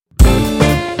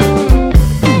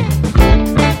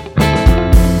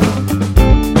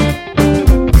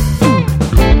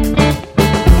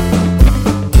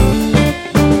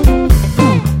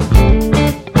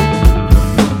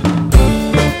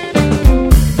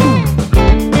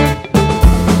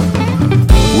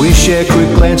share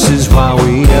quick glances while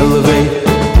we elevate.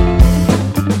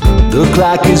 The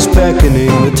clock is beckoning,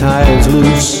 the tide's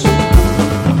loose.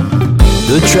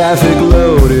 The traffic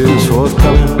load is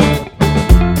forthcoming.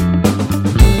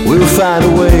 We'll find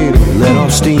a way to let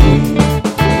off steam.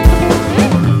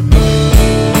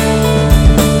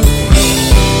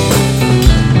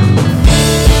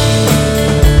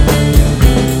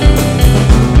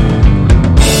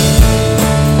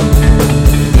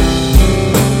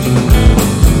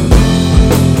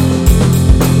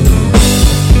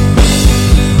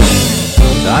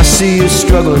 I see you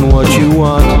struggling what you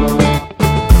want.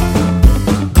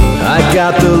 I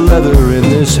got the leather in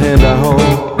this hand I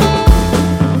hold.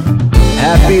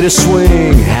 Happy to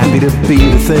swing, happy to be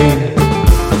the thing.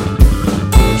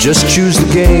 Just choose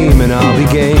the game and I'll be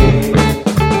game.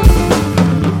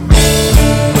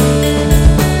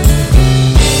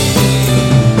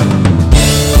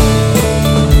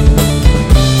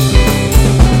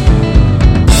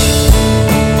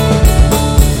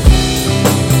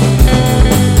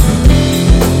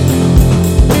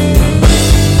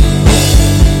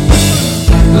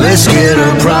 Let's get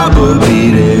a proper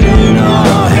beating in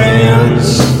our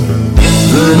hands.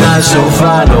 The night's so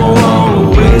fine, don't wanna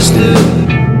waste it.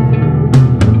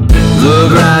 The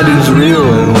grind is real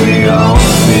and we all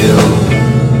feel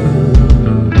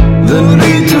the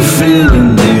need to feel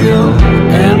and deal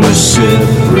and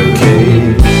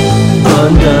reciprocate.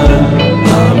 Undone,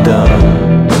 I'm done.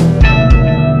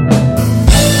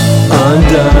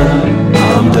 Undone,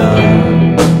 I'm done.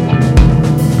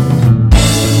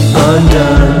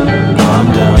 Undone, I'm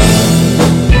done.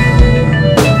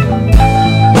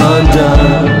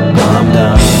 Undone, I'm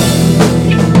done.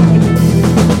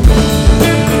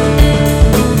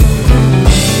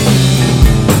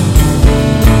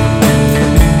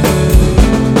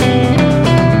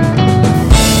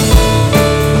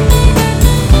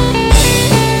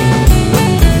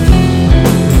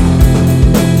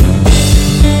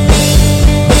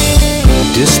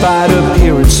 Despite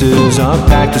appearances, our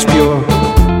pact is pure.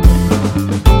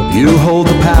 You hold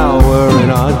the power in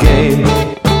our game.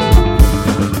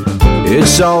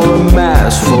 It's all a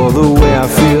mask for the way I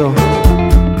feel,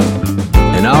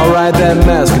 and I'll ride that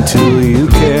mask until you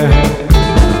care.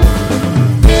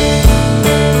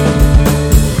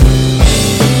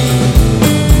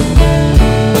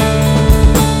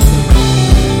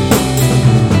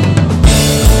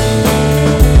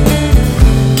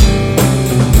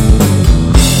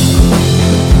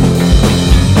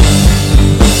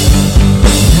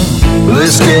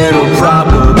 Let's get a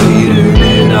proper beating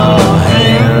in our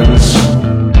hands.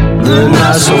 The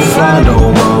night's so fine,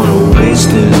 don't wanna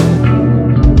waste it.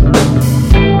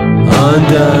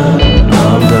 Undone.